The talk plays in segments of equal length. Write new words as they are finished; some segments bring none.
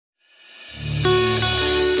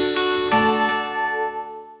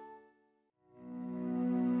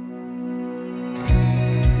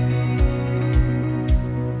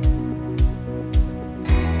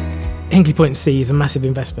Hinkley Point C is a massive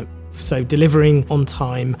investment, so delivering on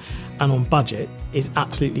time and on budget is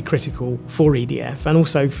absolutely critical for EDF and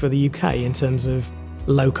also for the UK in terms of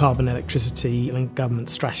low carbon electricity and government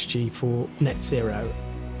strategy for net zero.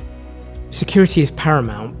 Security is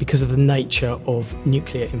paramount because of the nature of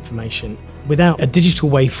nuclear information. Without a digital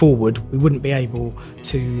way forward, we wouldn't be able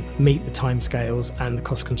to meet the timescales and the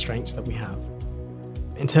cost constraints that we have.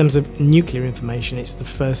 In terms of nuclear information, it's the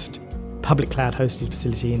first public cloud hosted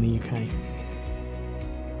facility in the UK.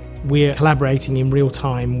 We're collaborating in real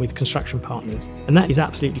time with construction partners, and that is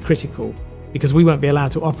absolutely critical because we won't be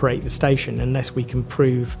allowed to operate the station unless we can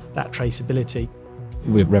prove that traceability.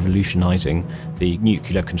 We're revolutionising the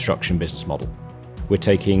nuclear construction business model. We're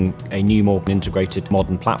taking a new, more integrated,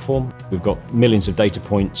 modern platform. We've got millions of data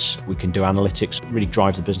points. We can do analytics, really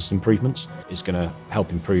drive the business improvements. It's going to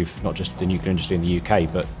help improve not just the nuclear industry in the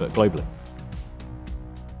UK, but globally.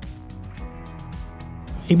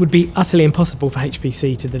 It would be utterly impossible for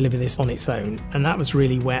HPC to deliver this on its own, and that was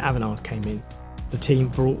really where Avanade came in. The team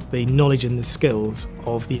brought the knowledge and the skills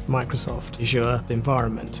of the Microsoft Azure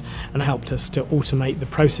environment and helped us to automate the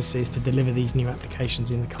processes to deliver these new applications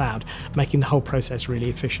in the cloud, making the whole process really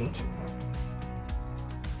efficient.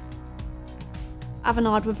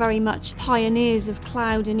 Avanade were very much pioneers of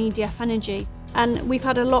cloud and EDF Energy, and we've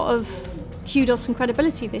had a lot of kudos and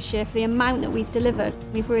credibility this year for the amount that we've delivered.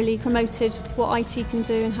 We've really promoted what IT can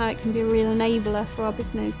do and how it can be a real enabler for our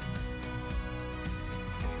business.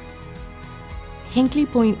 Hinkley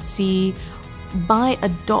Point C, by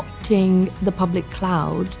adopting the public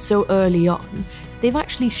cloud so early on, they've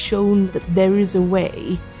actually shown that there is a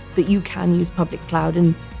way that you can use public cloud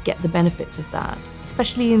and get the benefits of that,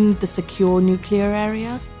 especially in the secure nuclear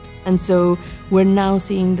area. And so we're now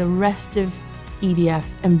seeing the rest of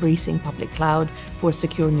EDF embracing public cloud for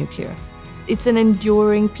secure nuclear. It's an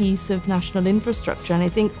enduring piece of national infrastructure, and I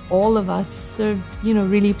think all of us are,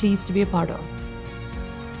 really pleased to be a part of.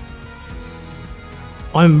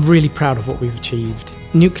 I'm really proud of what we've achieved.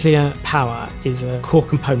 Nuclear power is a core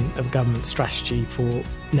component of government strategy for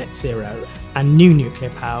net zero, and new nuclear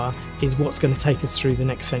power is what's going to take us through the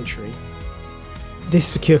next century. This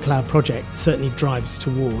secure cloud project certainly drives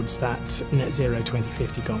towards that net zero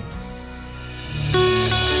 2050 goal.